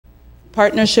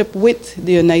partnership with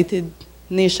the United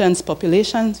Nations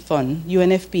Population Fund,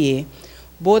 UNFPA,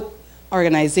 both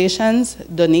organizations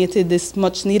donated these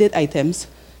much needed items,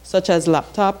 such as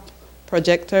laptop,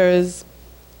 projectors,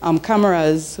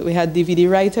 cameras. We had DVD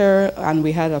writer, and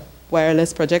we had a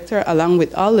wireless projector, along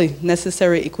with all the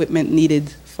necessary equipment needed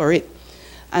for it.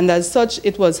 And as such,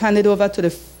 it was handed over to the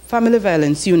Family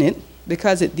Violence Unit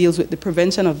because it deals with the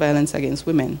prevention of violence against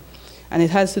women. And it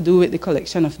has to do with the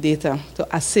collection of data,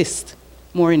 to assist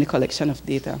more in the collection of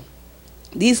data.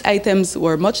 These items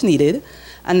were much needed,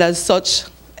 and as such,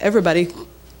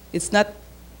 it's not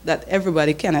that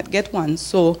everybody cannot get one.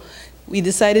 So we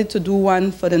decided to do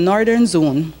one for the northern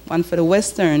zone, one for the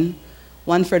western,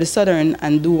 one for the southern,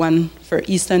 and do one for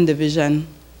Eastern Division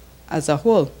as a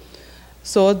whole.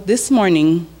 So this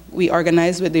morning, we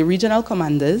organized with the regional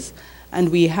commanders, and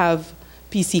we have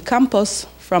PC Campus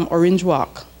from Orange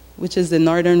Walk, which is the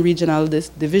Northern Regional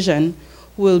Division,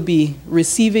 who will be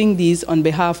receiving these on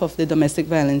behalf of the Domestic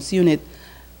Violence Unit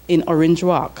in Orange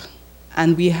Walk.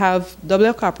 And we have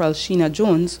W. Corporal Sheena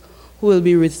Jones, who will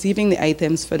be receiving the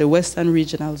items for the Western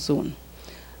Regional Zone.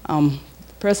 The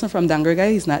person from Dangraga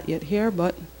is not yet here,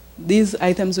 but these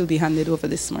items will be handed over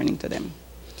this morning to them.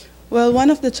 Well, one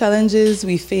of the challenges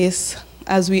we face,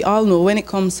 as we all know, when it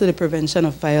comes to the prevention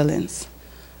of violence,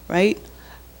 right?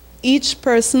 Each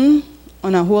person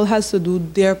on a whole has to do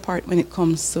their part when it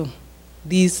comes to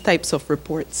these types of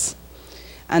reports.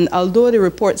 And although the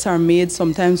reports are made,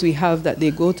 sometimes we have that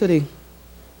they go to the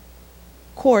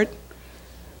court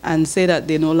and say that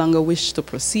they no longer wish to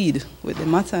proceed with the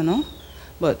matter, no?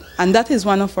 And that is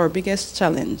one of our biggest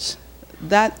challenges.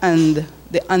 That and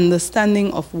the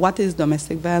understanding of what is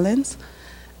domestic violence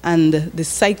and the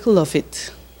cycle of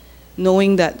it.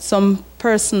 Knowing that some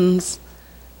persons,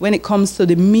 when it comes to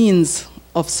the means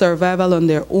of survival on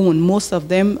their own, most of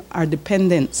them are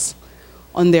dependents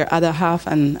on their other half,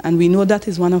 and we know that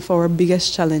is one of our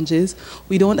biggest challenges.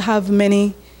 We don't have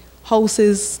many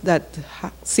houses that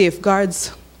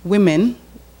safeguards women,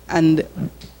 and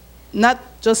not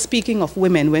just speaking of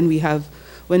women when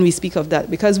we speak of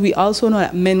that, because we also know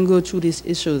that men go through these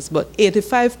issues, but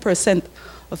 85%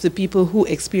 of the people who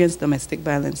experience domestic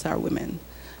violence are women.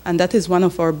 And that is one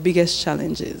of our biggest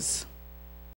challenges.